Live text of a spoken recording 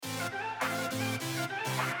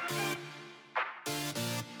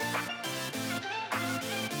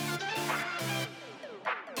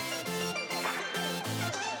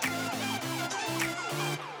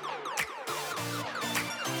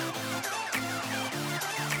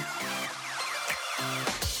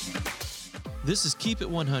This is Keep It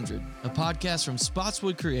 100, a podcast from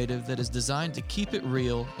Spotswood Creative that is designed to keep it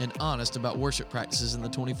real and honest about worship practices in the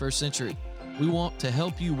 21st century. We want to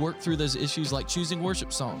help you work through those issues like choosing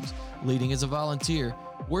worship songs, leading as a volunteer,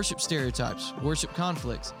 worship stereotypes, worship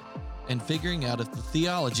conflicts, and figuring out if the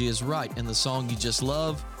theology is right in the song you just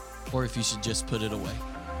love or if you should just put it away.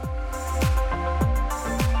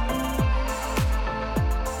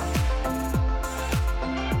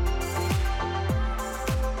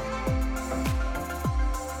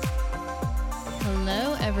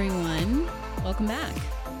 Hello, everyone. Welcome back.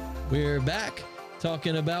 We're back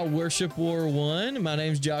talking about Worship War I. My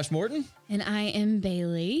name's Josh Morton. And I am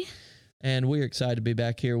Bailey. And we're excited to be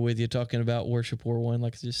back here with you talking about Worship War I,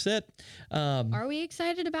 like I just said. Are we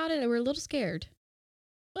excited about it, or we're a little scared?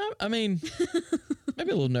 I mean,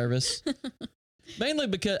 maybe a little nervous. Mainly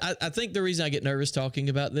because I think the reason I get nervous talking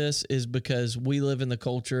about this is because we live in the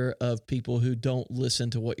culture of people who don't listen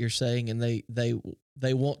to what you're saying, and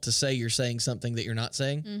they want to say you're saying something that you're not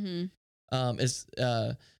saying.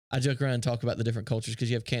 Mm-hmm. I joke around and talk about the different cultures because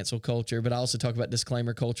you have cancel culture, but I also talk about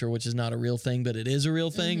disclaimer culture, which is not a real thing, but it is a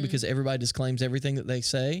real thing because everybody disclaims everything that they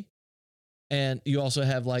say. And you also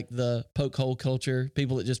have like the poke hole culture,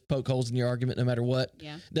 people that just poke holes in your argument no matter what.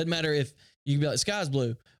 Yeah. Doesn't matter if you can be like, sky's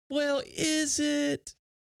blue. Well, is it?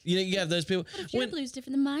 You know, you have those people. What if your blue's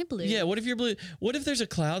different than my blue? Yeah, what if your blue? What if there's a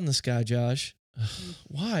cloud in the sky, Josh?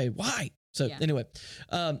 Why? So anyway,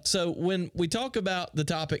 so when we talk about the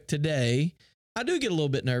topic today, I do get a little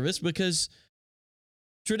bit nervous because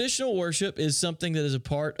traditional worship is something that is a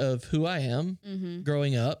part of who I am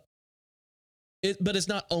growing up. But it's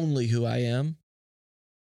not only who I am.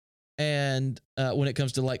 And when it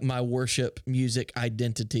comes to like my worship music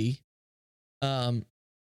identity,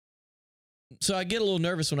 so I get a little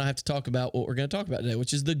nervous when I have to talk about what we're going to talk about today,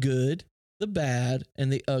 which is the good, the bad,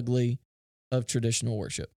 and the ugly of traditional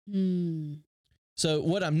worship. So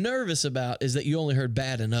what I'm nervous about is that you only heard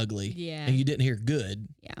bad and ugly, and you didn't hear good.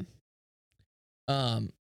 Yeah.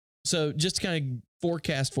 So just to kind of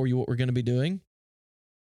forecast for you what we're going to be doing.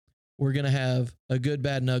 We're going to have a good,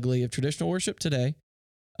 bad, and ugly of traditional worship today.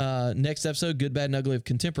 Next episode, good, bad, and ugly of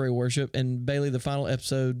contemporary worship. And Bailey, the final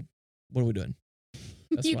episode, what are we doing?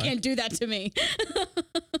 You can't do that to me.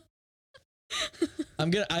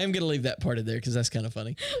 I am gonna leave that part in there because that's kind of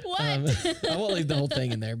funny. What? I won't leave the whole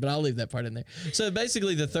thing in there, but I'll leave that part in there. So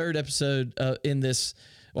basically, the third episode in this,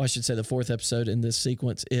 well, I should say the fourth episode in this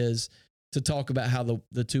sequence is to talk about how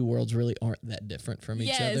the two worlds really aren't that different from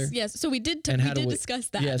each other. Yes. So we did discuss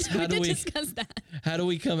that. Yes. We did discuss that. How do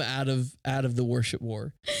we come out of the worship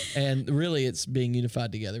war? And really, it's being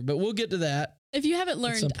unified together. But we'll get to that. If you haven't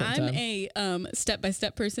learned, I'm a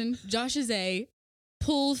step-by-step person. Josh is a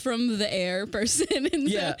pull from the air person. And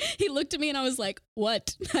so he looked at me and I was like,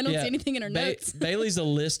 what? I don't see anything in her notes. Bailey's a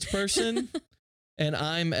list person. And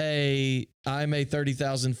I'm a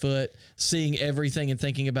 30,000 foot seeing everything and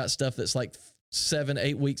thinking about stuff that's like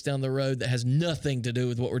 7-8 weeks down the road that has nothing to do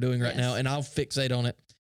with what we're doing right now. And I'll fixate on it.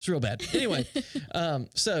 It's real bad. Anyway,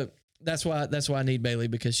 so that's why I need Bailey,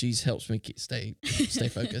 because she helps me stay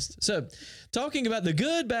focused. So talking about the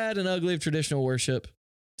good, bad, and ugly of traditional worship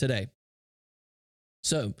today.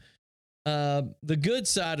 So the good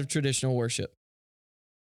side of traditional worship.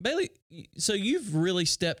 Bailey, so you've really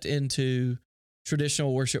stepped into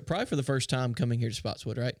traditional worship probably for the first time coming here to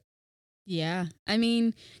Spotswood, right? Yeah. I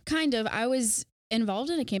mean, kind of. I was involved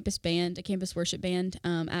in a campus worship band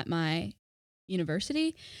at my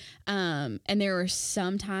university. And there were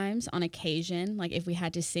some times on occasion, like if we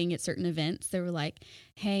had to sing at certain events, they were like,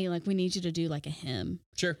 hey, like we need you to do like a hymn.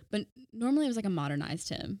 Sure. But normally it was like a modernized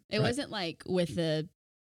hymn. It wasn't like with the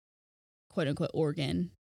quote unquote organ.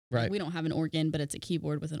 Right. Like we don't have an organ, but it's a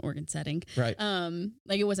keyboard with an organ setting. Right.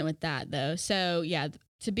 Like it wasn't with that though. So yeah,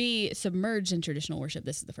 to be submerged in traditional worship,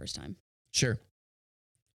 this is the first time. Sure.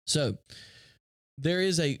 So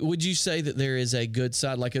would you say that there is a good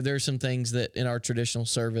side? Like if there are some things that in our traditional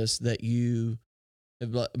service that you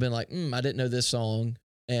have been like, I didn't know this song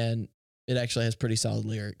and it actually has pretty solid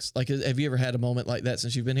lyrics. Like, have you ever had a moment like that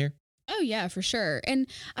since you've been here? Oh yeah, for sure. And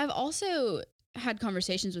I've also had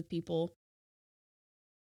conversations with people,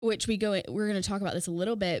 which we're going to talk about this a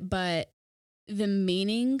little bit, but the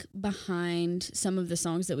meaning behind some of the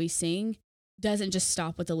songs that we sing doesn't just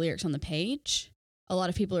stop with the lyrics on the page. A lot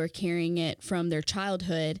of people are carrying it from their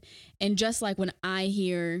childhood. And just like when I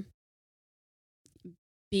hear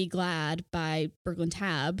Be Glad by Berglund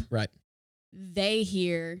Tab, right, they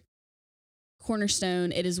hear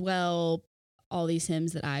Cornerstone, It Is Well, all these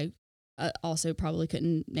hymns that I also probably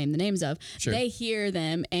couldn't name the names of. Sure. They hear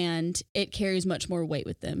them and it carries much more weight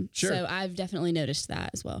with them. Sure. So I've definitely noticed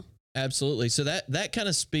that as well. Absolutely. So that kind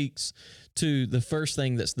of speaks to the first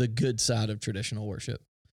thing that's the good side of traditional worship.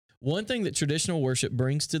 One thing that traditional worship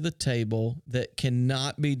brings to the table that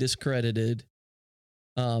cannot be discredited,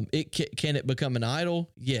 can it become an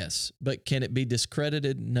idol? Yes. But can it be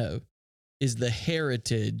discredited? No. Is the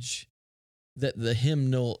heritage that the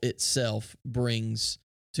hymnal itself brings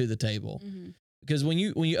to the table. Mm-hmm. Because when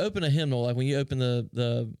you open a hymnal, like when you open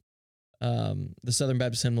the Southern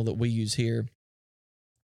Baptist hymnal that we use here,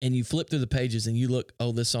 and you flip through the pages and you look,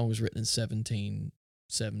 oh, this song was written in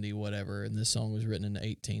 1770, whatever, and this song was written in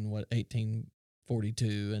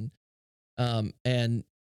 1842, and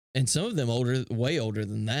some of them way older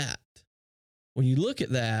than that. When you look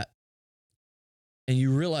at that and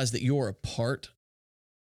you realize that you're a part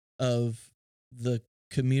of the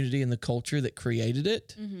community and the culture that created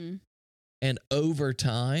it, mm-hmm. and over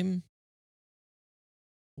time,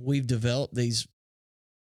 we've developed these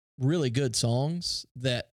really good songs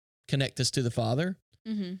that connect us to the Father.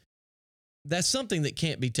 Mm-hmm. That's something that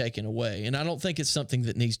can't be taken away. And I don't think it's something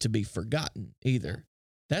that needs to be forgotten either.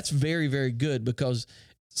 That's very, very good, because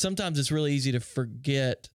sometimes it's really easy to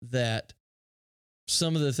forget that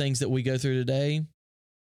some of the things that we go through today,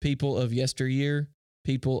 people of yesteryear,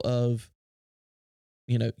 people of,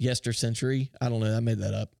 yester century, I don't know, I made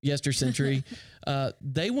that up, yester century,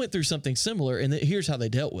 they went through something similar, and here's how they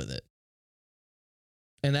dealt with it.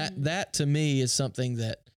 And that to me is something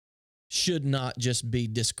that should not just be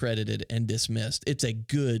discredited and dismissed. It's a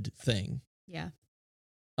good thing. Yeah.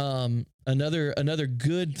 Another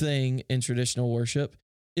good thing in traditional worship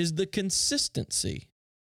is the consistency.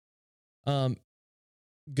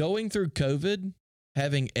 Going through COVID,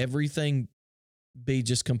 having everything be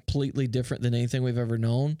just completely different than anything we've ever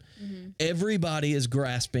known. Mm-hmm. Everybody is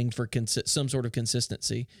grasping for some sort of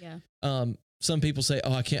consistency. Yeah. Some people say,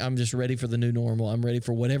 oh, I'm just ready for the new normal. I'm ready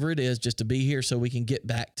for whatever it is just to be here so we can get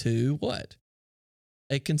back to what?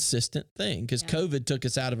 A consistent thing. Because COVID took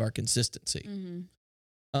us out of our consistency.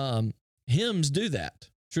 Mm-hmm. Hymns do that.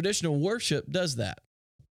 Traditional worship does that.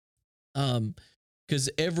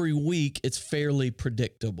 Because every week it's fairly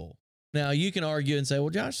predictable. Now, you can argue and say, well,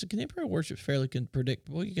 Josh, the contemporary worship's fairly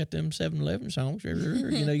predictable. You got them 7-Eleven songs.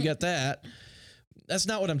 You got that. That's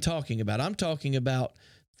not what I'm talking about. I'm talking about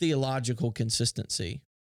theological consistency.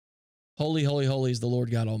 Holy, holy, holy is the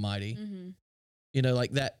Lord God Almighty. Mm-hmm.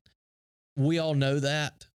 Like that. We all know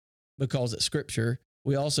that because it's Scripture.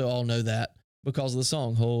 We also all know that because of the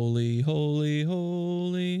song, Holy, holy,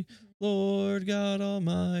 holy, Lord God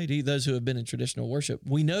Almighty. Those who have been in traditional worship,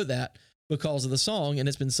 we know that because of the song, and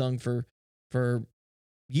it's been sung for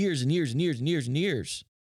years and years and years and years and years.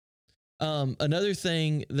 Another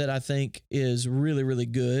thing that I think is really, really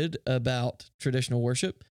good about traditional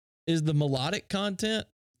worship is the melodic content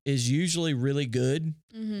is usually really good.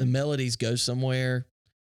 Mm-hmm. The melodies go somewhere.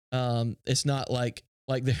 It's not like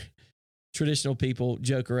the traditional people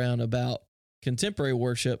joke around about contemporary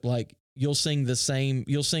worship. Like you'll sing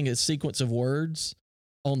a sequence of words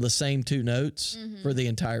on the same two notes for the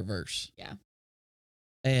entire verse. Yeah.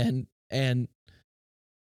 And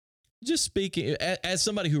just speaking as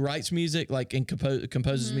somebody who writes music, like and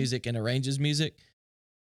composes music and arranges music.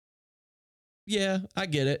 Yeah, I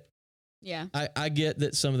get it. Yeah. I get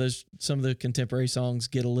that some of the contemporary songs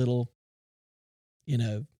get a little,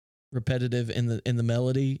 repetitive in the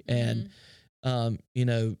melody, and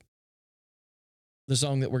the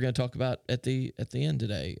song that we're going to talk about at the end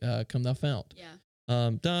today, Come Thou Fount. Yeah.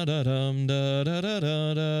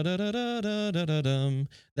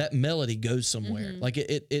 That melody goes somewhere. Like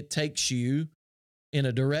it takes you in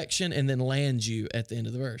a direction and then lands you at the end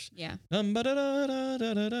of the verse. Yeah.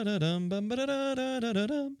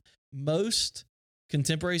 Most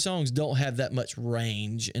contemporary songs don't have that much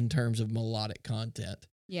range in terms of melodic content.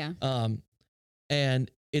 Yeah.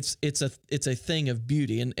 And it's a thing of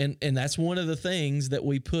beauty, and that's one of the things that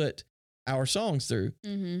we put our songs through.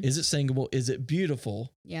 Mm-hmm. Is it singable? Is it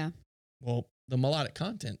beautiful? Yeah. Well, the melodic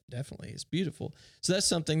content definitely is beautiful. So that's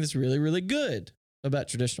something that's really, really good about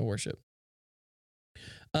traditional worship.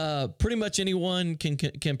 Pretty much anyone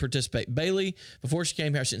can participate. Bailey, before she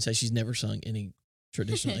came here, I shouldn't say she's never sung any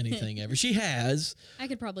traditional anything ever. She has. I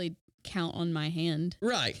could probably count on my hand.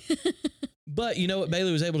 Right. But you know what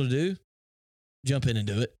Bailey was able to do? Jump in and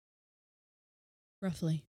do it.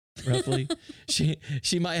 Roughly.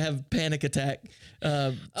 She might have panic attack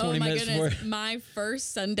 20 minutes before. My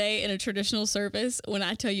first Sunday in a traditional service, when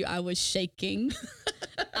I tell you I was shaking.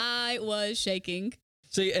 I was shaking.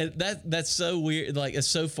 See, that's so weird. Like, it's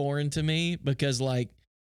so foreign to me because, like,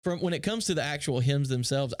 from when it comes to the actual hymns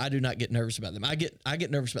themselves, I do not get nervous about them. I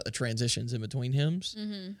get nervous about the transitions in between hymns.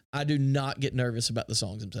 Mm-hmm. I do not get nervous about the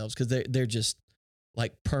songs themselves because they're just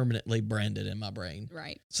like permanently branded in my brain.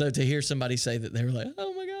 Right. So to hear somebody say that, they were like,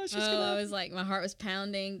 oh my gosh. I was like, my heart was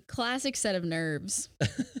pounding. Classic set of nerves.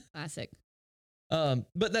 Classic. But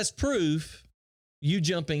that's proof you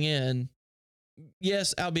jumping in.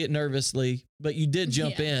 Yes, albeit nervously, but you did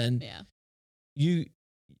jump in. Yeah.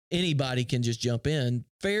 Anybody can just jump in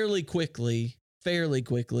fairly quickly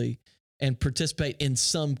and participate in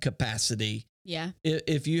some capacity. Yeah.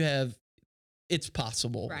 If you have, it's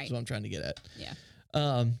possible. Right. That's what I'm trying to get at. Yeah.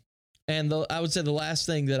 And I would say the last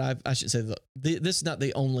thing that I should say, this is not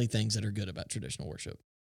the only things that are good about traditional worship.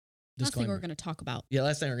 Last thing we're going to talk about. Yeah,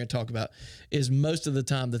 last thing we're going to talk about is most of the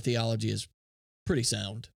time the theology is pretty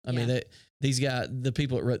sound. I mean, these guys, the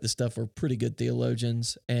people that wrote this stuff were pretty good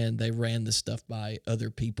theologians, and they ran this stuff by other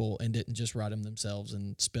people and didn't just write them themselves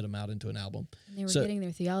and spit them out into an album. And they were getting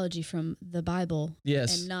their theology from the Bible.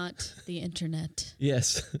 Yes. And not the internet.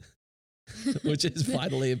 Yes. Which is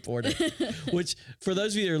vitally important. Which, for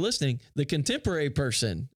those of you that are listening, the contemporary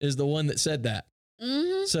person is the one that said that.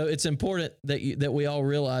 Mm-hmm. So it's important that we all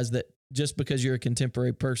realize that just because you're a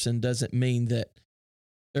contemporary person doesn't mean that,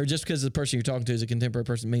 or just because the person you're talking to is a contemporary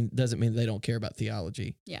person doesn't mean they don't care about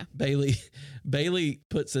theology. Yeah. Bailey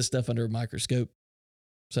puts this stuff under a microscope.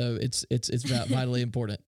 So it's vitally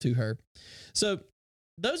important to her. So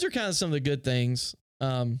those are kind of some of the good things.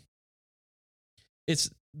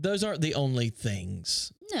 Those aren't the only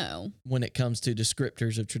things. No. When it comes to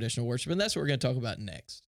descriptors of traditional worship. And that's what we're going to talk about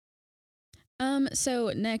next.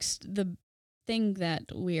 So next, the thing that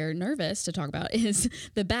we're nervous to talk about is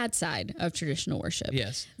the bad side of traditional worship.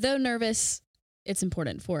 Yes. Though nervous, it's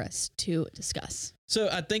important for us to discuss. So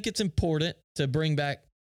I think it's important to bring back,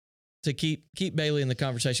 to keep Bailey in the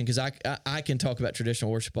conversation, because I can talk about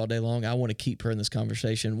traditional worship all day long. I want to keep her in this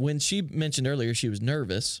conversation. When she mentioned earlier she was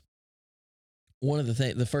nervous, one of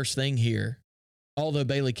the first thing here, although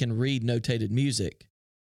Bailey can read notated music,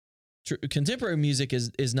 contemporary music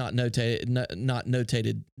is not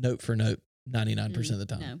notated note for note 99% of the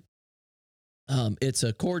time. No. It's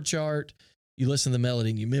a chord chart. You listen to the melody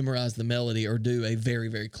and you memorize the melody or do a very,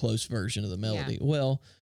 very close version of the melody. Yeah. Well,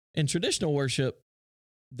 in traditional worship,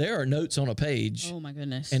 there are notes on a page. Oh my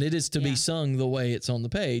goodness. And it is to be sung the way it's on the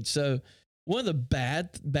page. So one of the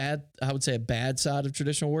bad, I would say a bad side of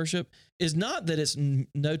traditional worship is not that it's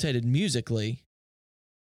notated musically.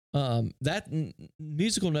 That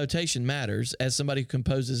musical notation matters as somebody who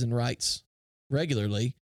composes and writes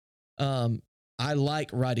regularly. I like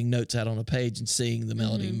writing notes out on a page and seeing the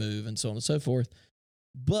melody move and so on and so forth,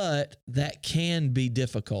 but that can be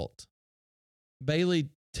difficult. Bailey,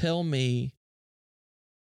 tell me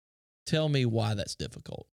why that's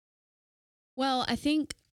difficult. Well,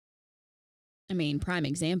 prime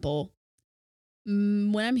example,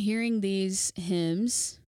 when I'm hearing these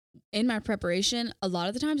hymns in my preparation, a lot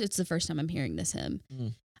of the times it's the first time I'm hearing this hymn.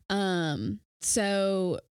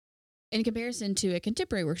 So in comparison to a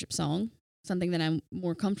contemporary worship song, something that I'm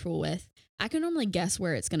more comfortable with, I can normally guess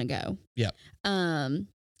where it's going to go. Yeah. And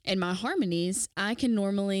my harmonies, I can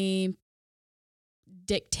normally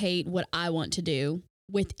dictate what I want to do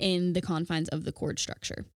within the confines of the chord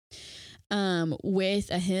structure. With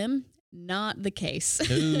a hymn, not the case.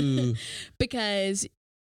 Because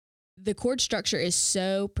the chord structure is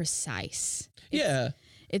so precise.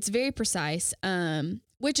 It's very precise,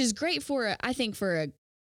 which is great for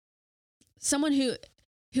someone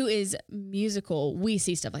who is musical. We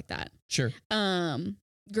see stuff like that. Sure.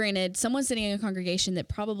 Granted, someone sitting in a congregation that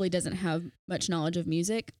probably doesn't have much knowledge of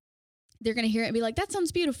music, they're going to hear it and be like, that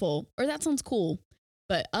sounds beautiful, or that sounds cool.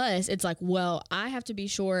 But us, it's like, well, I have to be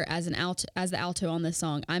sure as the alto on this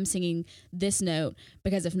song, I'm singing this note,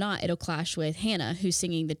 because if not, it'll clash with Hannah, who's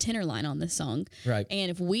singing the tenor line on this song. Right.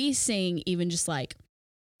 And if we sing even just like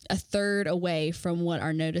a third away from what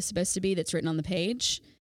our note is supposed to be that's written on the page,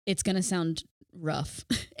 it's going to sound rough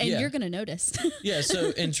and you're going to notice. So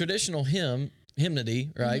in traditional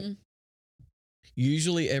hymnody, right?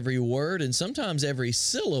 Usually every word and sometimes every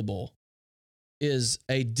syllable is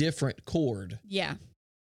a different chord. Yeah.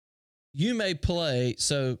 You may play,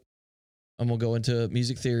 so I'm going to go into a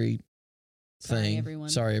music theory thing.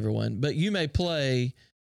 Sorry, everyone. But you may play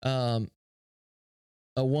a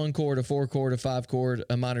 1 chord, a 4 chord, a 5 chord,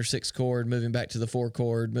 a minor 6 chord, moving back to the 4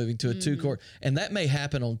 chord, moving to a 2 chord. And that may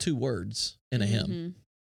happen on 2 words in a hymn.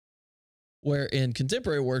 Where in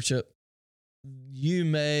contemporary worship, you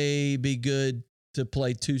may be good to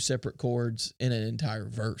play 2 separate chords in an entire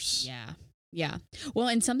verse. Yeah. Well,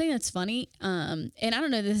 and something that's funny, and I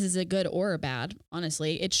don't know if this is a good or a bad,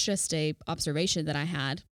 honestly, it's just a observation that I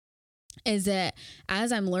had. is that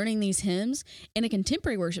as I'm learning these hymns in a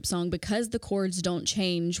contemporary worship song, because the chords don't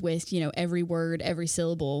change with, every word, every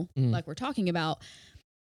syllable, like we're talking about,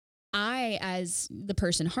 I, as the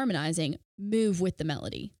person harmonizing, move with the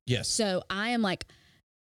melody. Yes. So I am like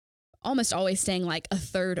almost always staying like a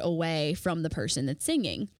third away from the person that's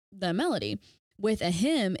singing the melody. With a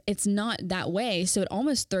hymn, it's not that way. So it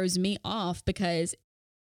almost throws me off because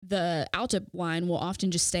the alto line will often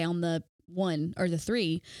just stay on the 1 or the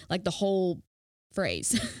 3, like the whole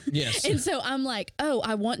phrase. Yes. And so I'm like, oh,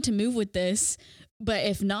 I want to move with this. But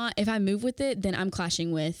if I move with it, then I'm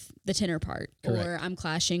clashing with the tenor part. Correct. Or I'm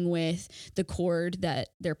clashing with the chord that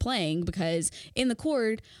they're playing, because in the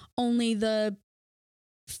chord, only the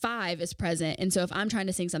 5 is present. And so if I'm trying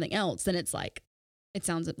to sing something else, then it's like, it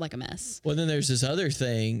sounds like a mess. Well, then there's this other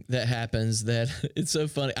thing that happens that it's so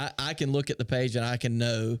funny. I can look at the page and I can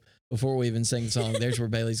know before we even sing the song, there's where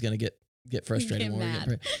Bailey's going to get frustrated.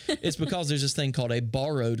 It's because there's this thing called a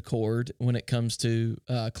borrowed chord when it comes to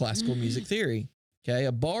classical music theory. Okay.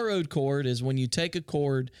 A borrowed chord is when you take a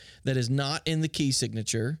chord that is not in the key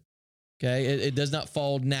signature. Okay. It does not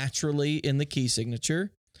fall naturally in the key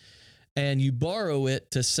signature, and you borrow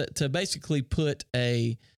it to basically put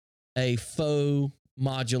a faux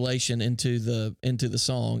modulation into the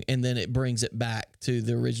song, and then it brings it back to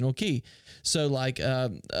the original key. So like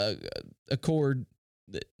a chord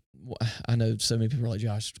that, I know so many people are like,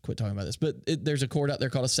 Josh, quit talking about this, but there's a chord out there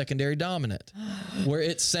called a secondary dominant where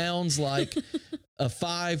it sounds like a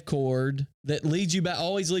 5 chord that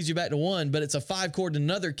always leads you back to 1, but it's a 5 chord in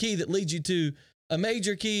another key that leads you to a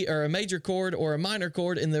major key or a major chord or a minor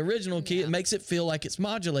chord in the original key. Yeah. It makes it feel like it's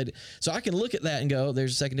modulated. So I can look at that and go,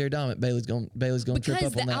 there's a secondary dominant. Bailey's going to trip up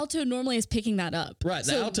on that. Because the alto normally is picking that up. Right.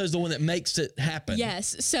 The alto is the one that makes it happen.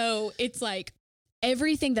 Yes. So it's like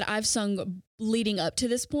everything that I've sung leading up to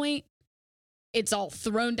this point, it's all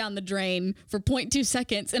thrown down the drain for 0.2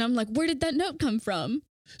 seconds. And I'm like, where did that note come from?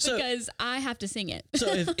 Because I have to sing it. So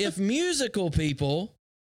if musical people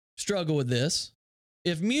struggle with this,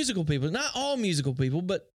 not all musical people,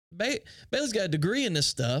 but Bailey's got a degree in this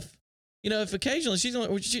stuff. If occasionally she's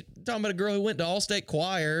talking about a girl who went to all-state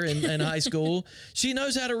choir in high school, she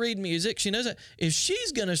knows how to read music. She knows that if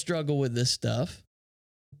she's going to struggle with this stuff,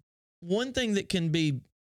 one thing that can be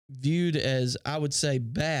viewed as, I would say,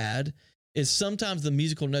 bad is sometimes the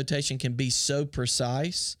musical notation can be so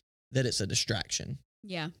precise that it's a distraction.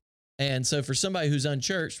 Yeah. And so for somebody who's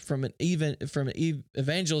unchurched from an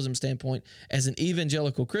evangelism standpoint, as an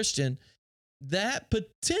evangelical Christian, that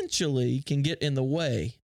potentially can get in the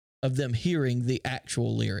way of them hearing the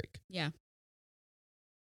actual lyric. Yeah.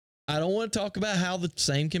 I don't want to talk about how the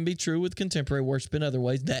same can be true with contemporary worship in other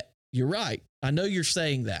ways. That you're right. I know you're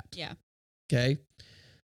saying that. Yeah. Okay.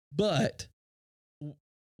 But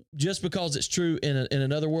just because it's true in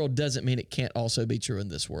another world doesn't mean it can't also be true in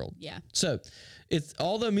this world. Yeah. So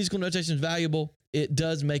although musical notation is valuable, it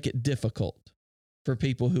does make it difficult for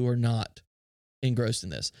people who are not engrossed in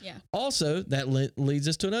this. Yeah. Also, that leads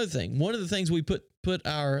us to another thing. One of the things we put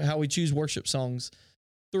how we choose worship songs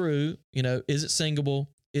through, is it singable?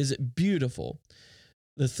 Is it beautiful?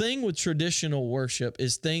 The thing with traditional worship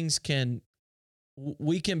is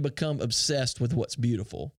we can become obsessed with what's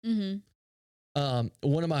beautiful. Mm-hmm.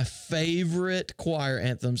 One of my favorite choir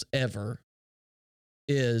anthems ever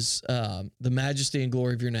is The Majesty and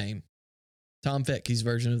Glory of Your Name. Tom Fettke's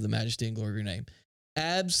version of The Majesty and Glory of Your Name.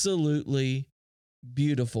 Absolutely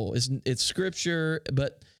beautiful. It's scripture,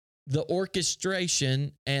 but the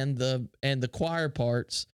orchestration and the choir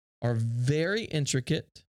parts are very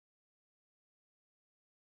intricate,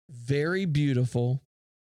 very beautiful.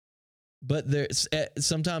 But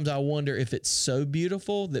sometimes I wonder if it's so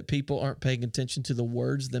beautiful that people aren't paying attention to the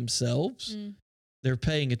words themselves. Mm. They're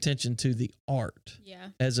paying attention to the art,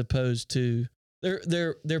 as opposed to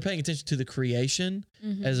they're paying attention to the creation,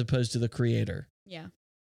 mm-hmm. as opposed to the creator. Yeah,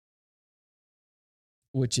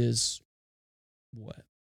 which is what?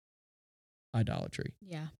 Idolatry.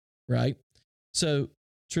 Yeah. Right. So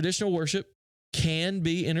traditional worship can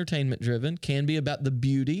be entertainment driven, can be about the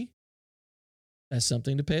beauty. That's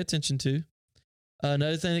something to pay attention to.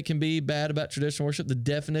 Another thing that can be bad about traditional worship, the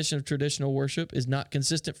definition of traditional worship is not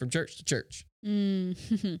consistent from church to church. Mm.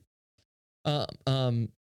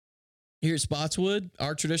 Here at Spotswood,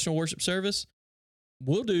 our traditional worship service,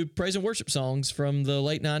 we'll do praise and worship songs from the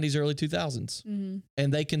late 90s, early 2000s. Mm-hmm.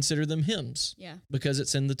 And they consider them hymns. Yeah. Because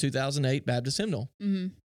it's in the 2008 Baptist hymnal. Mm-hmm.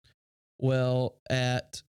 Well,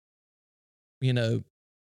 at,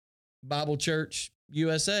 Bible Church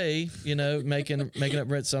USA, making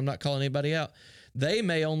up rent, so I'm not calling anybody out. They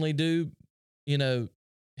may only do,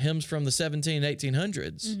 hymns from the 1700s,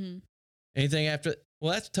 1800s. Mm-hmm. Anything after,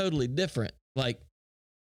 Well, that's totally different. Like,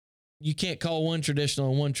 you can't call one traditional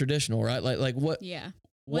and one traditional, right? Like what? Yeah.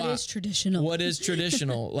 What is traditional? What is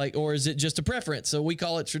traditional? Like, or is it just a preference? So we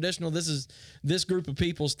call it traditional. This is this group of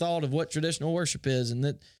people's thought of what traditional worship is, and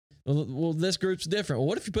that. Well, this group's different. Well,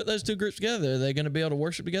 what if you put those two groups together? Are they going to be able to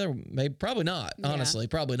worship together? Maybe, probably not. Honestly,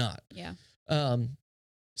 probably not. Yeah.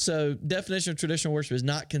 So definition of traditional worship is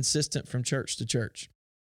not consistent from church to church.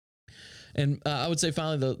 And I would say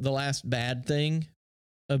finally the last bad thing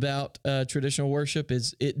about traditional worship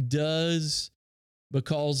is it does,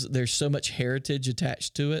 because there's so much heritage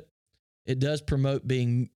attached to it, it does promote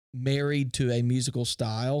being married to a musical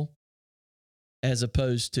style as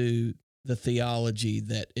opposed to the theology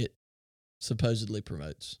that it supposedly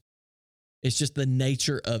promotes. It's just the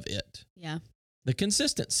nature of it. Yeah. The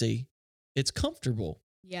consistency, it's comfortable.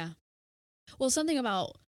 Yeah. Well, something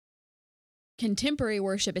about contemporary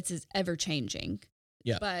worship, it's ever changing.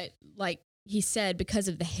 Yeah. But like he said, because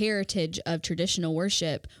of the heritage of traditional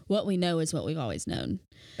worship, what we know is what we've always known.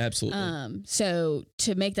 Absolutely. So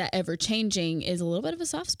to make that ever changing is a little bit of a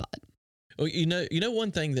soft spot. Well, you know,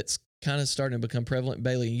 one thing that's kind of starting to become prevalent,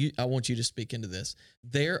 Bailey, I want you to speak into this.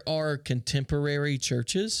 There are contemporary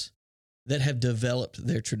churches that have developed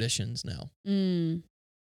their traditions now. Mm.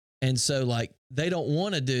 And so like, they don't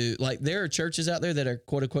want to do, like, there are churches out there that are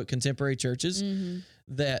quote unquote contemporary churches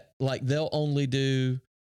that like, they'll only do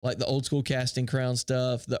like the old school Casting Crown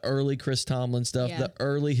stuff, the early Chris Tomlin stuff, the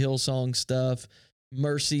early Hillsong stuff,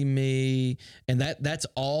 Mercy Me. And that's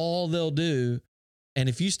all they'll do. And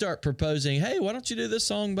if you start proposing, hey, why don't you do this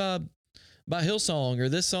song by Hillsong or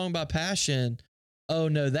this song by Passion? Oh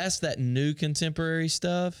no, that's that new contemporary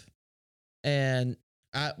stuff. And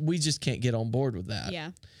we just can't get on board with that.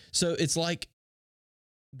 Yeah. So it's like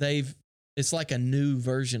it's like a new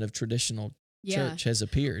version of traditional church has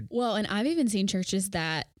appeared. Well, and I've even seen churches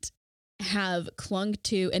that have clung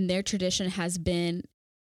to, and their tradition has been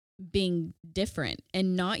being different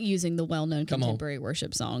and not using the well-known contemporary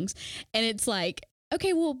worship songs. And it's like,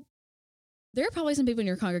 okay, well, there are probably some people in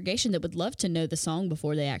your congregation that would love to know the song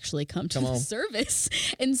before they actually come to the service.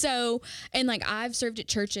 And so, and like I've served at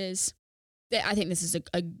churches that I think this is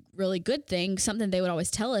a really good thing. Something they would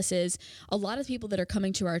always tell us is a lot of people that are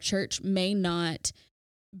coming to our church may not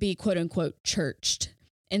be quote unquote churched.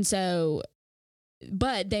 And so,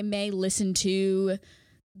 but they may listen to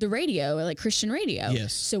the radio or like Christian radio.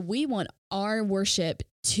 Yes. So we want our worship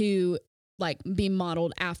to like be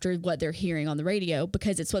modeled after what they're hearing on the radio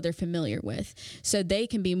because it's what they're familiar with. So they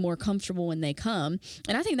can be more comfortable when they come.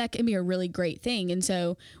 And I think that can be a really great thing. And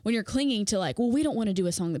so when you're clinging to like, well, we don't want to do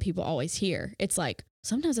a song that people always hear. It's like,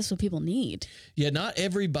 sometimes that's what people need. Yeah. Not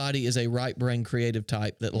everybody is a right brain creative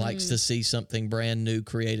type that likes to see something brand new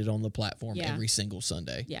created on the platform every single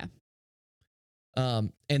Sunday. Yeah.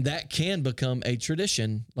 And that can become a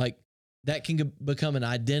tradition. Like that can become an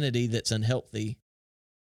identity that's unhealthy.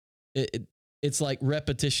 It's like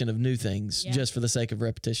repetition of new things just for the sake of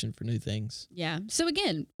repetition for new things. Yeah. So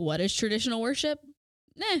again, what is traditional worship?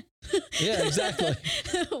 Nah. Yeah, exactly.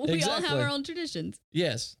 We all have our own traditions.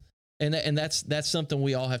 Yes. And that's something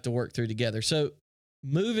we all have to work through together. So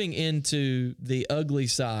moving into the ugly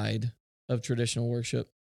side of traditional worship,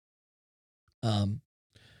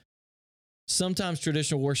 sometimes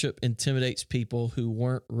traditional worship intimidates people who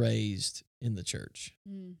weren't raised in the church.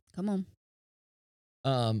 Come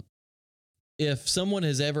on. If someone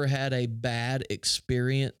has ever had a bad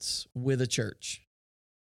experience with a church,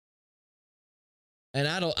 and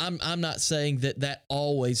I'm not saying that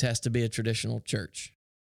always has to be a traditional church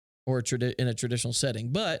or in a traditional setting,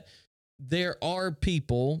 but there are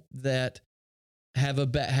people that have a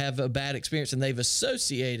bad experience and they've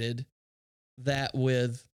associated that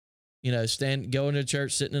with, going to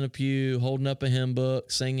church, sitting in a pew, holding up a hymn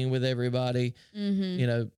book, singing with everybody,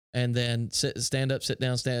 and then stand up, sit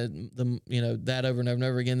down, that over and over and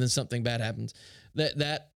over again. Then something bad happens.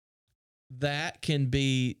 That can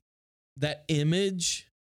be, that image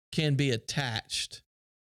can be attached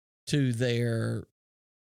to their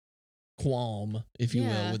qualm, if you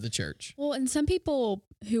will, with the church. Well, and some people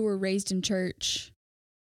who were raised in church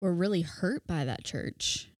were really hurt by that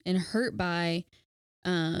church and hurt by,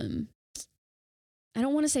 I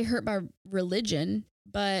don't want to say hurt by religion,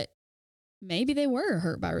 but maybe they were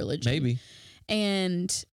hurt by religion. Maybe.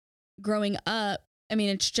 And growing up, I mean,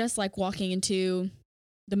 it's just like walking into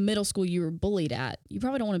the middle school you were bullied at. You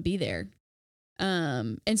probably don't want to be there.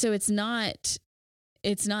 And so it's not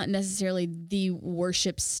necessarily the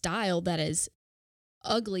worship style that is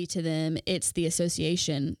ugly to them. It's the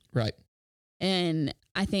association. Right. And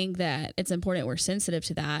I think that it's important we're sensitive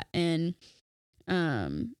to that and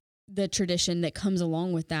the tradition that comes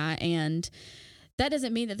along with that. And that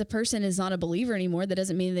doesn't mean that the person is not a believer anymore. That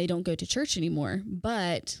doesn't mean they don't go to church anymore.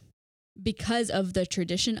 But because of the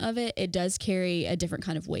tradition of it, it does carry a different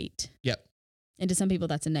kind of weight. Yep. And to some people,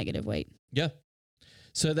 that's a negative weight. Yeah.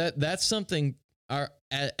 So that's something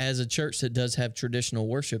as a church that does have traditional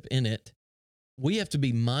worship in it, we have to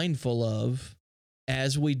be mindful of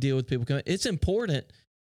as we deal with people coming. It's important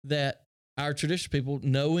that our traditional people,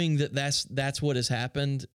 knowing that that's what has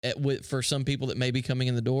happened for some people that may be coming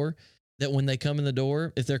in the door, that when they come in the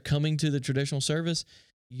door, if they're coming to the traditional service,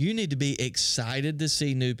 you need to be excited to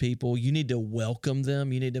see new people. You need to welcome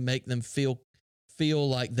them. You need to make them feel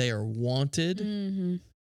like they are wanted. Mm-hmm.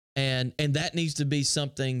 And that needs to be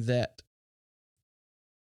something that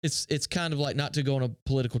it's kind of like, not to go on a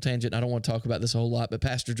political tangent, I don't want to talk about this a whole lot, but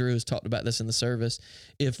Pastor Drew has talked about this in the service.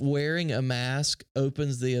 If wearing a mask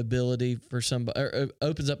opens the ability for somebody, or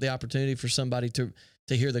opens up the opportunity for somebody to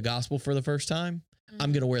hear the gospel for the first time,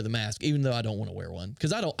 I'm going to wear the mask, even though I don't want to wear one,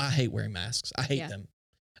 because I hate wearing masks. I hate them.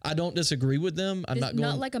 I don't disagree with them. I'm not going,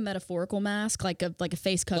 not like a metaphorical mask, like a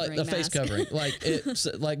face covering. Like a face covering, like it's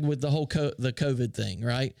like with the whole the COVID thing,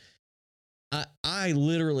 right? I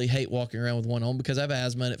literally hate walking around with one on because I have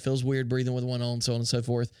asthma and it feels weird breathing with one on, so on and so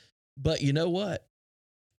forth. But you know what?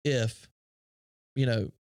 If,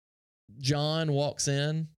 John walks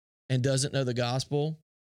in and doesn't know the gospel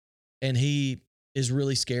and he is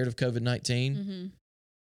really scared of COVID-19, mm-hmm.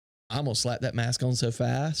 I'm going to slap that mask on so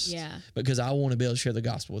fast. Yeah. Because I want to be able to share the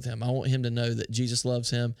gospel with him. I want him to know that Jesus loves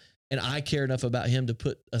him and I care enough about him to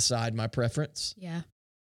put aside my preference. Yeah.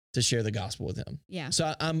 To share the gospel with him. Yeah.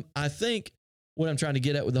 So I think what I'm trying to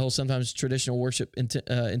get at with the whole sometimes traditional worship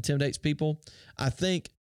intimidates people. I think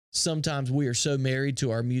sometimes we are so married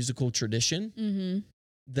to our musical tradition mm-hmm.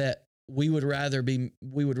 that we would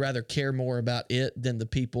rather care more about it than the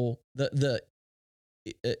people, the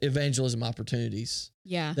evangelism opportunities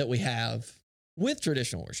that we have with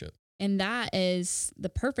traditional worship. And that is the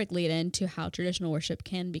perfect lead in to how traditional worship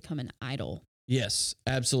can become an idol. Yes,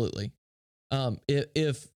 absolutely.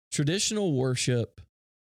 If traditional worship,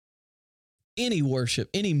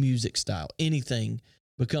 any music style, anything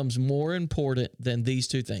becomes more important than these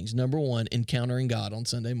two things. Number one, encountering God on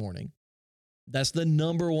Sunday morning. That's the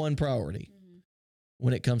number one priority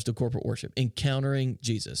when it comes to corporate worship. Encountering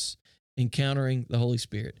Jesus, encountering the Holy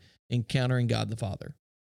Spirit, encountering God the Father.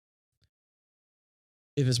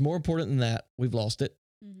 If it's more important than that, we've lost it.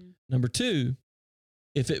 Mm-hmm. Number two,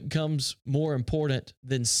 if it becomes more important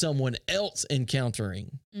than someone else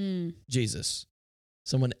encountering Jesus,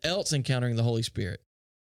 someone else encountering the Holy Spirit,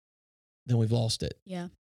 then we've lost it. Yeah.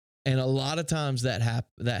 And a lot of times that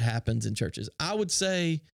happens in churches. I would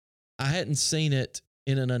say I hadn't seen it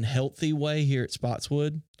in an unhealthy way here at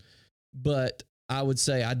Spotswood, but I would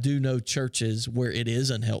say I do know churches where it is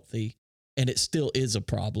unhealthy and it still is a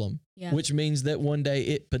problem, which means that one day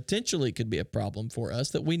it potentially could be a problem for us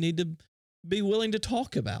that we need to be willing to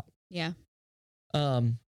talk about. Yeah.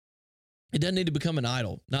 It doesn't need to become an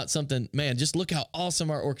idol, not something, man, just look how awesome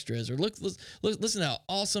our orchestra is, or listen how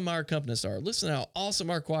awesome our accompanists are. Listen how awesome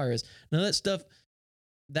our choir is. None of that stuff,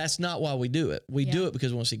 that's not why we do it. We do it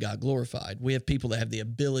because we want to see God glorified. We have people that have the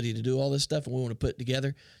ability to do all this stuff, and we want to put it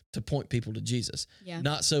together to point people to Jesus,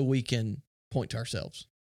 not so we can point to ourselves.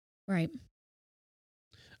 Right.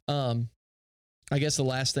 I guess the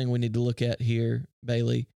last thing we need to look at here,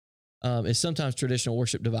 Bailey, is sometimes traditional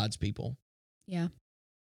worship divides people. Yeah.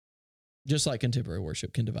 Just like contemporary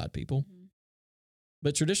worship can divide people. Mm-hmm.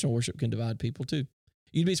 But traditional worship can divide people too.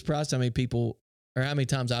 You'd be surprised how many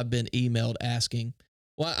times I've been emailed asking.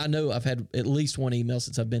 Well, I know I've had at least one email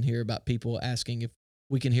since I've been here about people asking if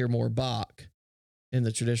we can hear more Bach in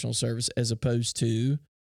the traditional service as opposed to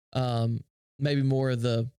maybe more of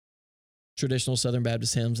the traditional Southern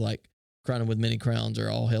Baptist hymns like Crowning with Many Crowns or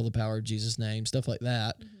All Hail the Power of Jesus' Name, stuff like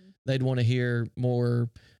that. Mm-hmm. They'd want to hear more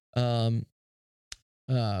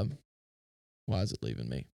why is it leaving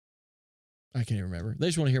me? I can't even remember. They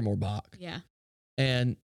just want to hear more Bach. Yeah.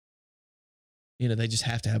 And, they just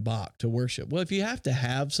have to have Bach to worship. Well, if you have to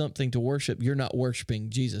have something to worship, you're not worshiping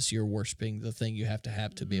Jesus. You're worshiping the thing you have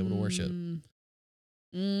to be able to worship.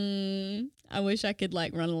 I wish I could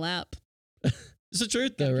run a lap. It's the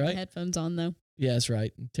truth though, right? Headphones on though. Yeah, that's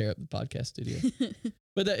right. And tear up the podcast studio.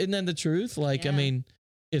 But isn't that the truth? I mean,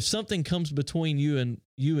 if something comes between you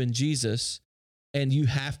and Jesus, and you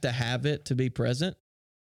have to have it to be present,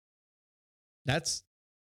 that's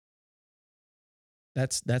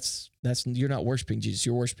you're not worshiping Jesus,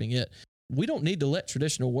 you're worshiping it. We don't need to let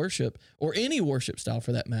traditional worship, or any worship style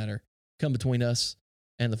for that matter, come between us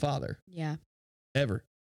and the Father. Yeah. Ever.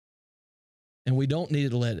 And we don't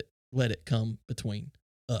need to let it come between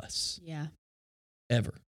us. Yeah.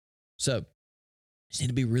 Ever. So Just need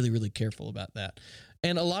to be really, really careful about that.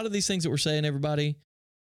 And a lot of these things that we're saying, everybody,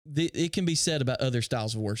 it can be said about other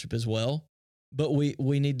styles of worship as well. But we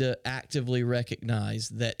need to actively recognize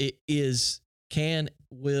that it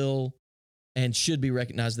will, and should be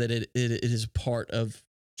recognized that it is part of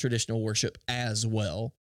traditional worship as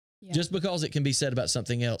well. Yeah. Just because it can be said about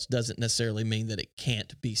something else doesn't necessarily mean that it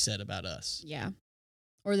can't be said about us. Yeah.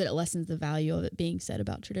 Or that it lessens the value of it being said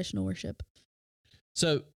about traditional worship.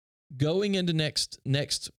 So going into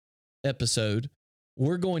next episode,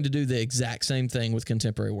 we're going to do the exact same thing with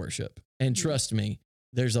contemporary worship. And trust me,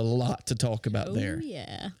 there's a lot to talk about there. Oh,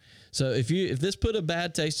 yeah. So if this put a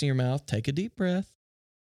bad taste in your mouth, take a deep breath.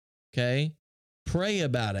 Okay? Pray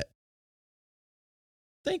about it.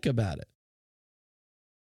 Think about it.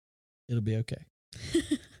 It'll be okay.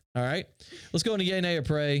 All right? Let's go into Yay, Nay, or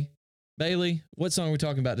Pray. Bailey, what song are we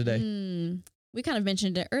talking about today? We kind of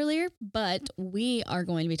mentioned it earlier, but we are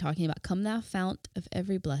going to be talking about Come Thou Fount of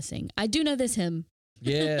Every Blessing. I do know this hymn.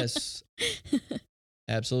 Yes.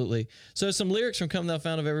 Absolutely. So some lyrics from Come Thou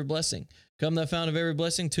Fount of Every Blessing. Come Thou Fount of Every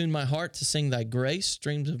Blessing, tune my heart to sing thy grace,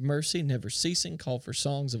 streams of mercy never ceasing, call for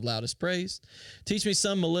songs of loudest praise. Teach me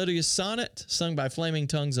some melodious sonnet, sung by flaming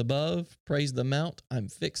tongues above, praise the mount, I'm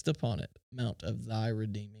fixed upon it, mount of thy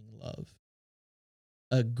redeeming love.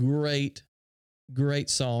 A great, great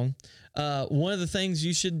song. One of the things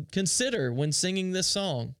you should consider when singing this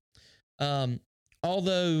song,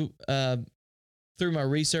 although through my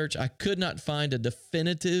research, I could not find a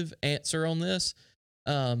definitive answer on this,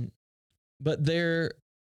 but there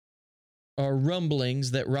are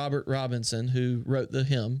rumblings that Robert Robinson, who wrote the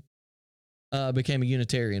hymn, became a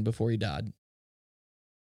Unitarian before he died.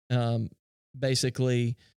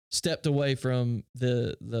 Basically stepped away from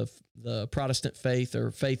the Protestant faith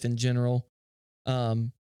or faith in general,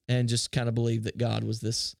 and just kind of believed that God was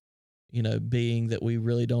this, being that we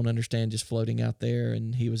really don't understand, just floating out there,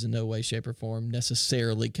 and he was in no way, shape, or form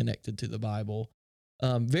necessarily connected to the Bible.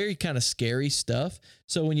 Very kind of scary stuff.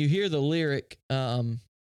 So when you hear the lyric, let's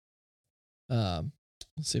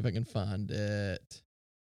see if I can find it.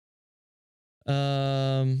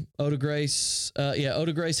 Oh to grace, oh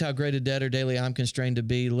to grace, how great a debtor daily I'm constrained to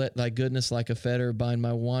be. Let thy goodness like a fetter bind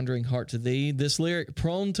my wandering heart to thee. This lyric,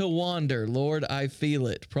 prone to wander, Lord, I feel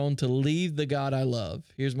it, prone to leave the God I love.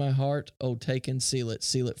 Here's my heart, oh take and seal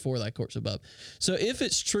it for thy courts above. So if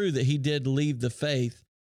it's true that he did leave the faith,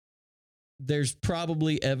 there's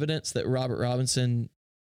probably evidence that Robert Robinson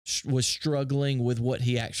was struggling with what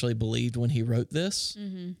he actually believed when he wrote this.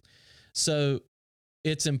 Mm-hmm. So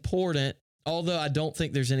it's important. Although I don't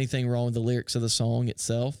think there's anything wrong with the lyrics of the song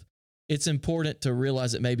itself, it's important to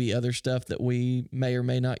realize that maybe other stuff that we may or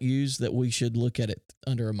may not use, that we should look at it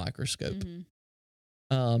under a microscope.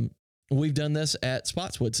 Mm-hmm. We've done this at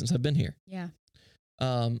Spotswood since I've been here. Yeah.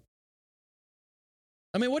 What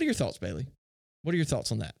are your thoughts, Bailey? What are your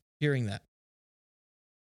thoughts on that? Hearing that?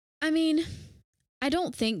 I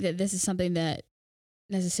don't think that this is something that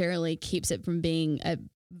necessarily keeps it from being a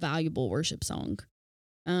valuable worship song.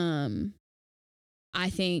 I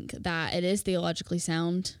think that it is theologically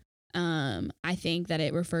sound. I think that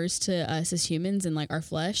it refers to us as humans and like our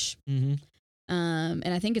flesh. Mm-hmm.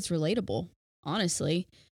 And I think it's relatable, honestly.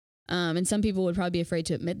 And some people would probably be afraid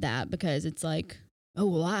to admit that because it's like, oh,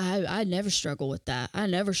 well, I never struggle with that. I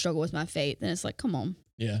never struggle with my faith. And it's like, come on.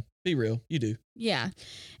 Yeah. Be real. You do. Yeah.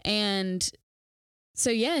 And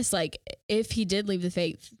so, yes, like if he did leave the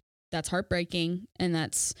faith, that's heartbreaking and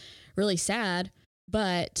that's really sad.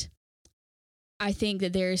 But I think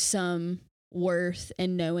that there's some worth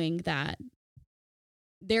in knowing that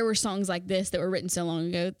there were songs like this that were written so long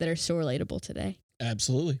ago that are so relatable today.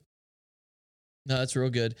 Absolutely. No, that's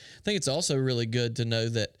real good. I think it's also really good to know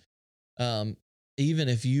that even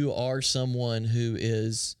if you are someone who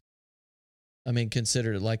is,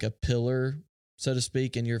 considered like a pillar, so to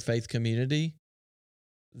speak, in your faith community,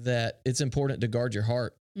 that it's important to guard your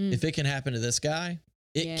heart. If it can happen to this guy,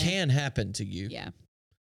 it can happen to you. Yeah.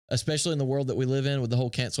 Especially in the world that we live in with the whole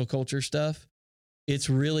cancel culture stuff. It's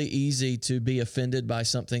really easy to be offended by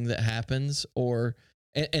something that happens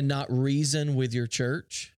and not reason with your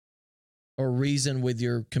church or reason with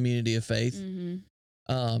your community of faith.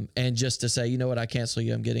 Mm-hmm. And just to say, you know what, I cancel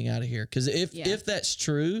you, I'm getting out of here. Because if that's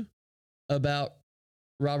true about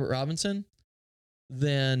Robert Robinson,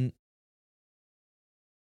 then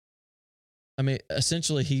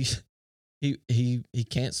essentially he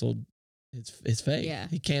canceled his faith. Yeah.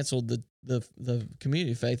 He canceled the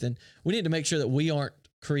community of faith, and we need to make sure that we aren't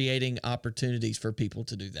creating opportunities for people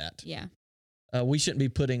to do that. Yeah. We shouldn't be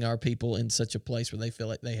putting our people in such a place where they feel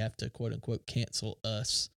like they have to quote unquote cancel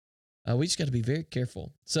us. We just got to be very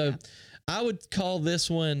careful. So I would call this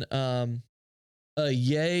one a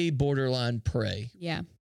yay, borderline pray. Yeah.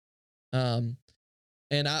 And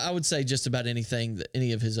I would say just about anything that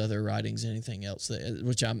any of his other writings, anything else that,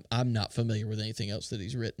 which I'm not familiar with anything else that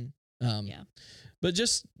he's written. Yeah. But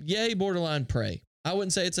just yay, borderline pray. I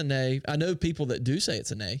wouldn't say it's a nay. I know people that do say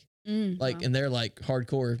it's a nay. Wow. And they're like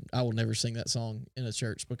hardcore. I will never sing that song in a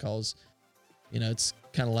church because, it's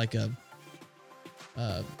kind of like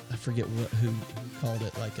I forget who called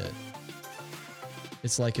it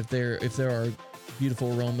it's like if there are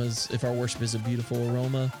beautiful aromas, if our worship is a beautiful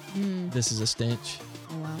aroma, this is a stench.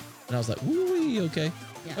 Oh, wow. And I was like, woo-wee, okay.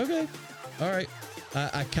 Yeah. Okay. All right.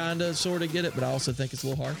 I kind of sort of get it, but I also think it's a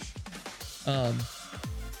little harsh.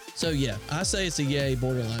 So yeah, I say it's a yay,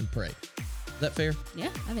 borderline pray. Is that fair? Yeah,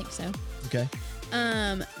 I think so. Okay.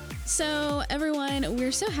 So everyone,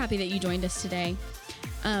 we're so happy that you joined us today.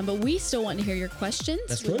 But we still want to hear your questions.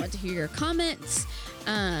 That's we right. want to hear your comments.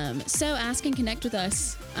 So ask and connect with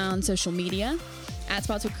us on social media at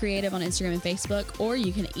Spotswood Creative on Instagram and Facebook, or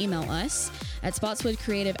you can email us at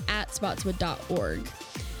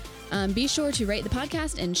spotswoodcreative@spotswood.org. Be sure to rate the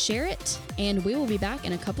podcast and share it, and we will be back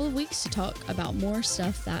in a couple of weeks to talk about more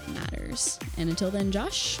stuff that matters. And until then,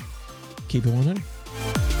 Josh, keep it 100.